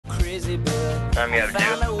Time you gotta do.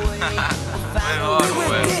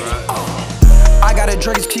 I got a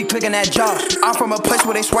drink, keep clicking that jaw. I'm from a place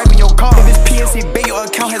where they swiping your car. If it's PNC big, your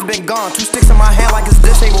account has been gone. 2 sticks in my hand like it's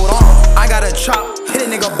disabled on. I got a chop, hit a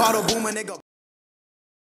nigga, bottle boom, a nigga.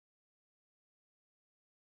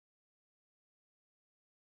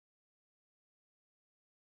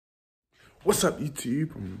 What's up,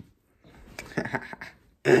 YouTube?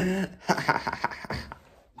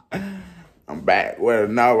 I'm back with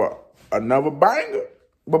another banger.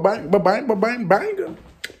 Banger.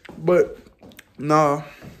 But nah,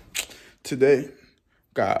 today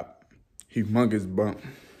got humongous bump.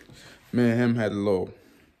 Me and him had a little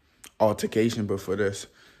altercation before this.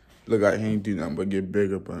 Look like he ain't do nothing but get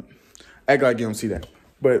bigger, but act like you don't see that.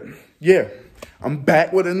 But yeah, I'm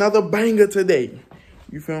back with another banger today.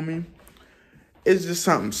 You feel me? It's just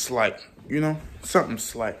something slight, you know? Something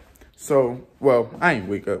slight. So, well, I ain't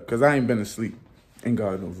wake up because I ain't been asleep in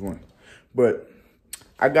God knows when. But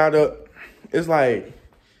I got up. It's like,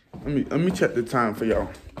 let me check the time for y'all.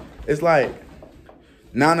 It's like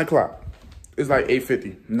 9 o'clock. It's like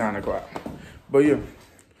 8:50, 9 o'clock. But yeah,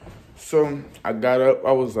 so I got up.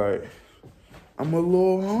 I was like, I'm a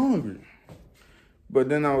little hungry. But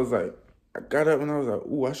then I was like, I got up and I was like,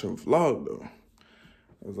 ooh, I should vlog though.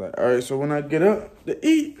 I was like, all right, so when I get up to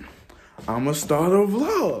eat, I'm going to start a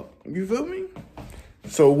vlog. You feel me?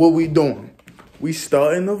 So what we doing? We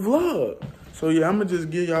starting the vlog. So yeah, I'm going to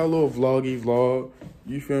just give y'all a little vlog.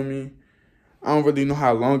 You feel me? I don't really know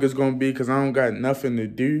how long it's going to be because I don't got nothing to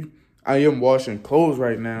do. I am washing clothes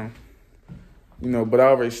right now. You know, but I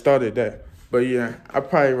already started that. But yeah, I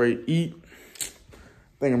probably already eat. I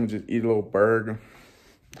think I'm going to just eat a little burger.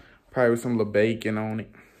 Probably with some little bacon on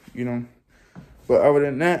it. You know? But other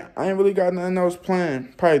than that, I ain't really got nothing else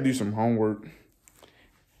planned. Probably do some homework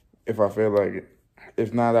if I feel like it.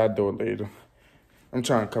 If not, I'll do it later. I'm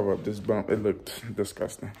trying to cover up this bump. It looked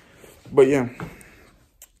disgusting. But yeah.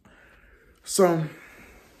 So,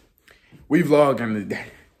 we vlogging today.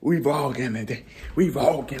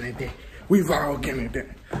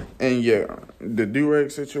 And yeah, the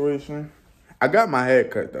do-rag situation. I got my hair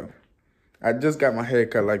cut though. I just got my hair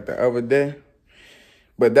cut like the other day.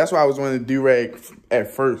 But that's why I was wanting to do-rag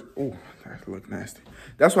at first. Ooh, that look nasty.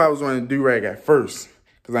 That's why I was wanting to do-rag at first,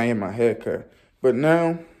 because I ain't my haircut. But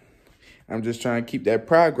now, I'm just trying to keep that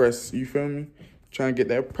progress, you feel me? Trying to get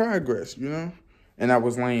that progress, you know? And I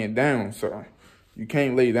was laying down, so you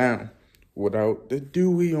can't lay down without the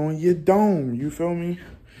dewy on your dome, you feel me?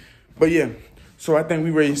 But yeah, so I think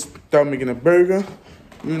we ready to start making a burger,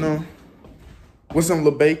 you know? With some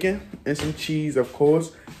little bacon and some cheese, of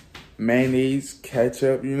course. Mayonnaise,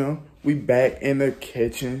 ketchup, you know. We back in the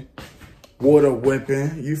kitchen. Water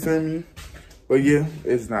whipping, you feel me? But yeah,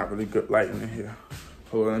 it's not really good lighting in here.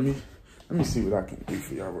 Hold on, let me see what I can do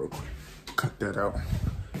for y'all real quick. Cut that out.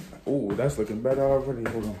 Oh, that's looking better already.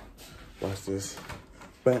 Hold on. Watch this.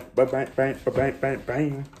 Bang, bang, bang, bang, bang,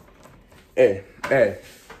 bang. Hey.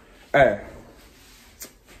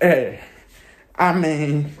 I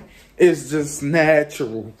mean, it's just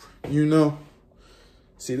natural, you know?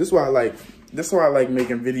 See, this is why I like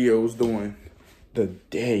making videos during the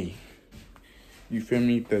day. You feel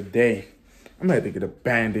me? The day. I'm gonna have to get a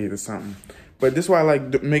Band-Aid or something. But this is why I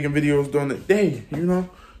like making videos during the day, you know?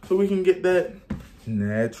 So we can get that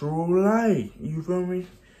natural light. You feel me?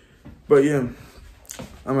 But yeah, I'm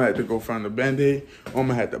gonna have to go find a Band-Aid. I'm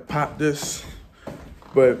gonna have to pop this.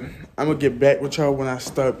 But I'm gonna get back with y'all when I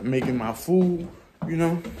start making my food, you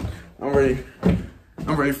know? I'm ready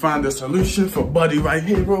to find a solution for Buddy right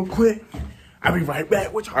here real quick. I'll be right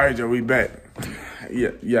back with you. All right, Joe, we back.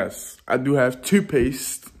 Yeah, yes, I do have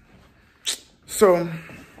toothpaste. So,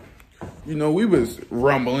 you know, we was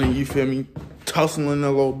rumbling, you feel me? Tussling a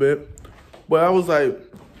little bit. But I was like,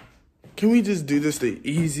 can we just do this the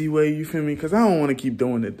easy way, you feel me? Because I don't want to keep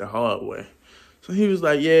doing it the hard way. So he was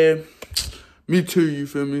like, yeah, me too, you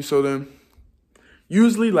feel me? So then,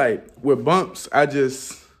 usually like with bumps, I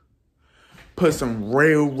just put some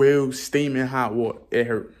real steaming hot water. It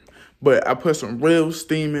hurt. But I put some real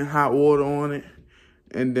steaming hot water on it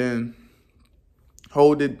and then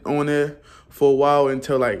hold it on there for a while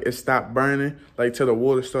until like it stopped burning, like till the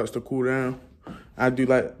water starts to cool down. I do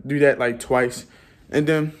that like twice. And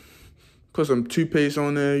then put some toothpaste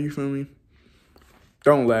on there, you feel me?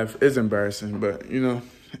 Don't laugh, it's embarrassing, but you know,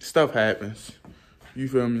 stuff happens. You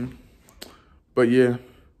feel me? But yeah.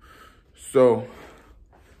 So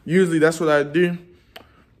usually that's what I do.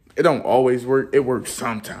 It don't always work. It works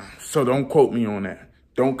sometimes. So don't quote me on that.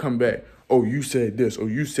 Don't come back. Oh, you said this. Oh,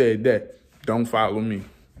 you said that. Don't follow me.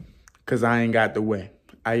 Because I ain't got the way.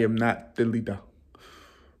 I am not the leader.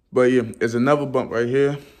 But yeah, there's another bump right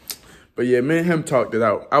here. But yeah, me and him talked it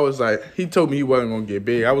out. I was like, he told me he wasn't gonna get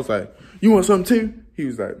big. I was like, you want something too? He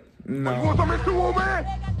was like, no. You want something too, old man?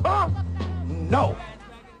 Huh? No.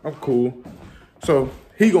 I'm cool. So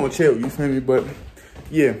he gonna chill, you feel me? But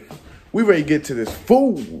yeah, we ready to get to this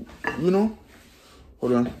food, you know?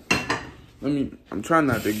 Hold on. I'm trying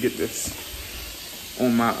not to get this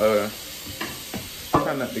on my, I'm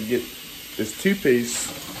trying not to get this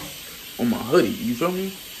toothpaste on my hoodie, you feel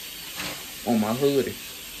me? On my hoodie.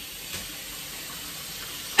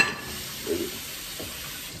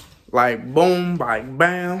 Like boom, like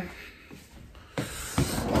bam.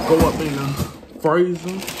 Go up in the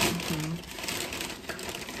freezer.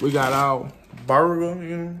 We got our burger,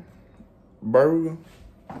 you know? Burger.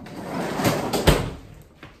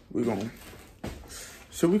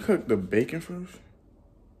 Should we cook the bacon first?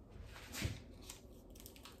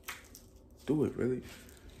 Do it, really?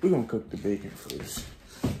 We're gonna cook the bacon first.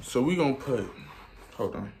 So we gonna put,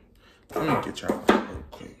 hold on. Let me get y'all real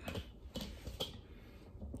quick.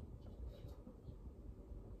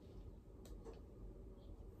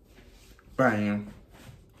 Bam.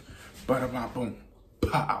 Bada bada boom.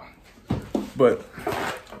 Pow. But,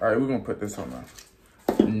 all right, we're gonna put this on our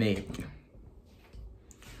napkin.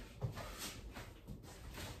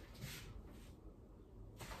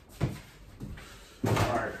 All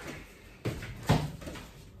right.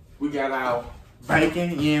 We got our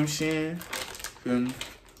bacon, you know what I'm saying? Feel me?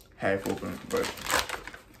 Half open, but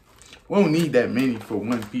we don't need that many for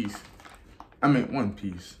one piece. I mean, one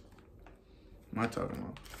piece. What am I talking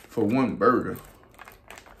about? For one burger.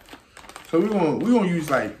 So we gonna use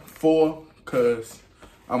like 4, cause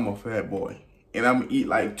I'm a fat boy, and I'm gonna eat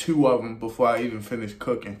like 2 of them before I even finish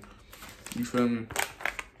cooking. You feel me?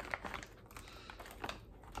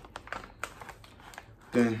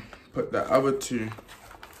 Then put the other 2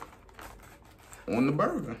 on the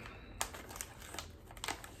burger.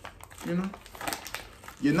 You know?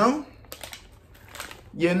 You know?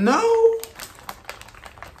 You know?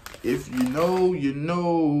 If you know, you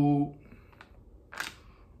know.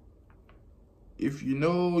 If you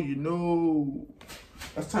know, you know.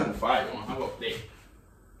 Let's turn the fire on. How about that?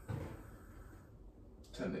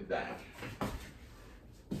 Turn it down.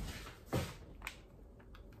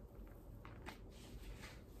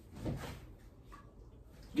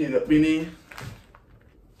 Get up in there.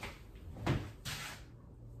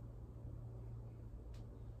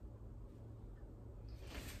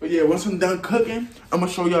 But yeah, once I'm done cooking, I'm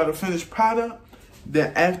gonna show y'all the finished product.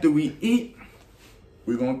 Then after we eat,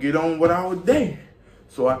 we're gonna get on with our day.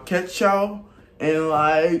 So I catch y'all in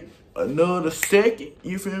like another second.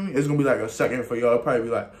 You feel me? It's gonna be like a second for y'all. Probably be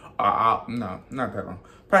like, no, not that long.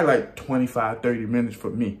 Probably like 25, 30 minutes for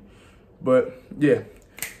me. But yeah,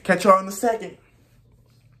 catch y'all in a second.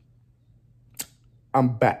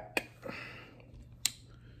 I'm back.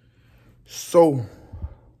 So,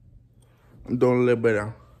 I'm doing a little bit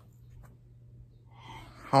of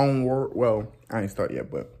homework. Well, I ain't start yet,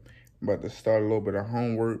 but I'm about to start a little bit of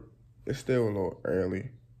homework. It's still a little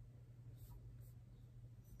early.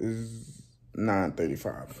 It's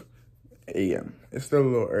 9:35 a.m. It's still a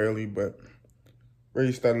little early, but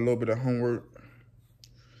ready to start a little bit of homework.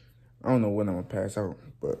 I don't know when I'm gonna pass out,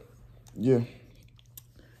 but yeah.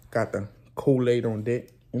 Got the Kool-Aid on deck,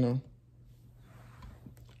 you know.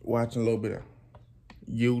 Watching a little bit of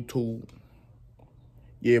YouTube.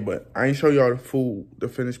 Yeah, but I ain't show y'all the food, the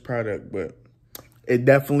finished product, but it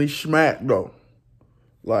definitely smacked though.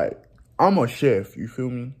 Like, I'm a chef, you feel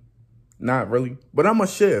me? Not really, but I'm a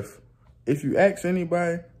chef. If you ask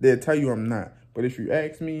anybody, they'll tell you I'm not. But if you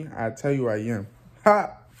ask me, I'll tell you I am.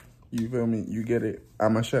 Ha! You feel me? You get it?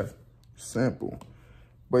 I'm a chef. Simple.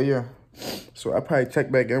 But yeah, so I probably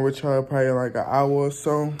check back in with y'all probably like an hour or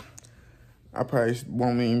so. I probably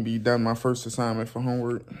won't even be done my first assignment for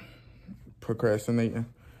homework. Procrastinating.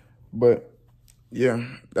 But yeah,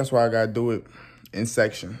 that's why I gotta do it in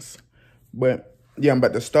sections. But yeah, I'm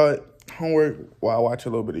about to start homework while I watch a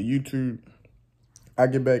little bit of YouTube. I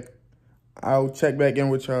get back, I'll check back in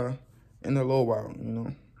with y'all in a little while, you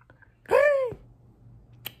know. Hey!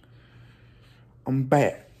 I'm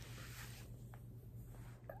back.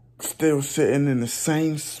 Still sitting in the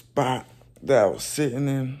same spot that I was sitting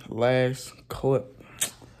in last clip.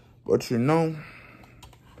 But you know,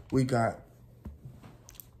 we got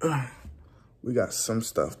some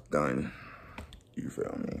stuff done. You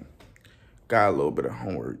feel me? Got a little bit of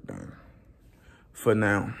homework done. For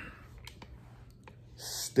now.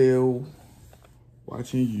 Still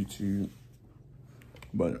watching YouTube.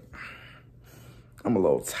 But I'm a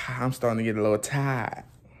little tired. I'm starting to get a little tired.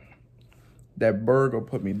 That burger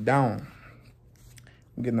put me down.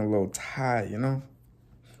 I'm getting a little tired, you know?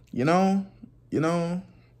 You know?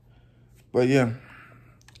 But yeah.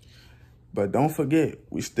 But don't forget,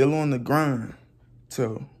 we still on the grind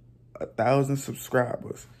to 1,000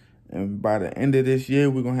 subscribers. And by the end of this year,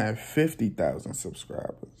 we're going to have 50,000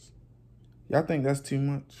 subscribers. Y'all think that's too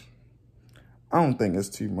much? I don't think it's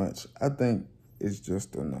too much. I think it's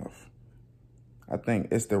just enough. I think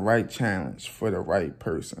it's the right challenge for the right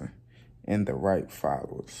person and the right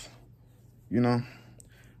followers. You know?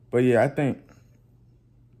 But yeah, I think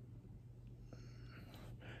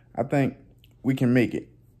we can make it.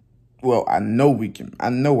 Well, I know we can. I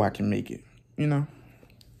know I can make it, you know?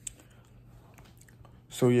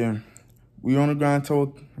 So yeah, we on the grind to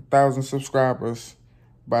 1,000 subscribers.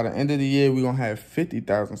 By the end of the year, we're going to have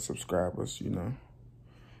 50,000 subscribers, you know?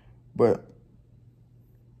 But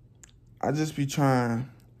I just be trying to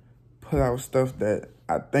put out stuff that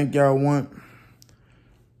I think y'all want,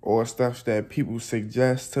 or stuff that people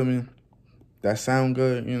suggest to me that sound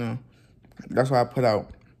good, you know? That's why I put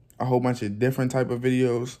out a whole bunch of different type of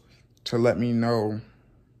videos to let me know,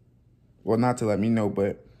 well, not to let me know,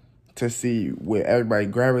 but to see what everybody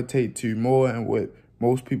gravitate to more and what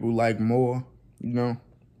most people like more, you know?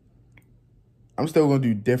 I'm still gonna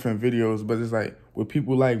do different videos, but it's like, what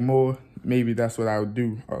people like more, maybe that's what I would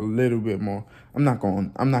do a little bit more. I'm not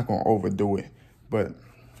gonna overdo it, but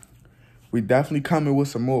we definitely coming with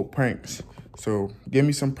some more pranks. So give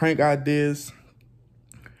me some prank ideas.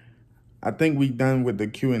 I think we done with the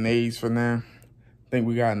Q&As for now. I think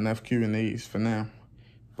we got enough Q&As for now.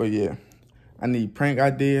 But yeah, I need prank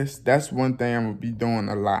ideas. That's one thing I'm gonna be doing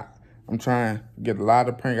a lot. I'm trying to get a lot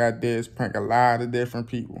of prank ideas, prank a lot of different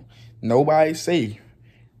people. Nobody's safe.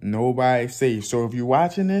 Nobody's safe. So if you're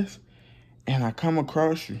watching this and I come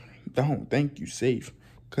across you, don't think you're safe,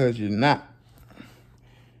 because you're not.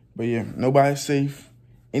 But yeah, nobody's safe.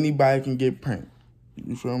 Anybody can get pranked.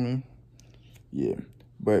 You feel me? Yeah.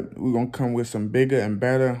 But we're going to come with some bigger and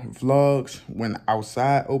better vlogs when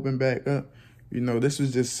outside open back up. You know, this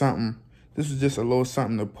was just something. This was just a little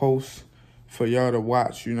something to post for y'all to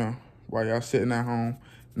watch, you know, while y'all sitting at home,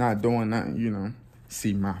 not doing nothing, you know.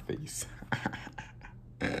 See my face.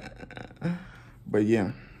 But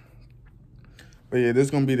yeah, this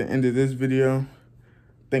is going to be the end of this video. I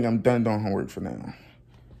think I'm done doing homework for now.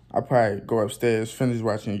 I'll probably go upstairs, finish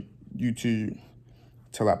watching YouTube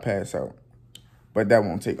till I pass out. But that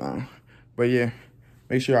won't take long. But yeah,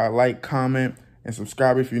 make sure y'all like, comment, and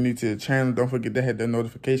subscribe if you're new to the channel. Don't forget to hit the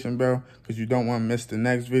notification bell, because you don't want to miss the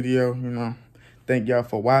next video, you know. Thank y'all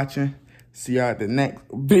for watching. See y'all at the next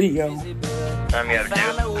video.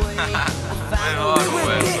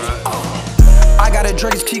 I got a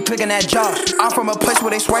drug, just keep clicking that jaw. I'm from a place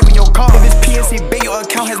where they swiping your car. If it's PNC big, your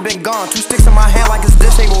account has been gone. 2 sticks in my hand like it's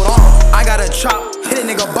disabled arm. I got a chop, hit a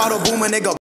nigga, bottle boom, a nigga.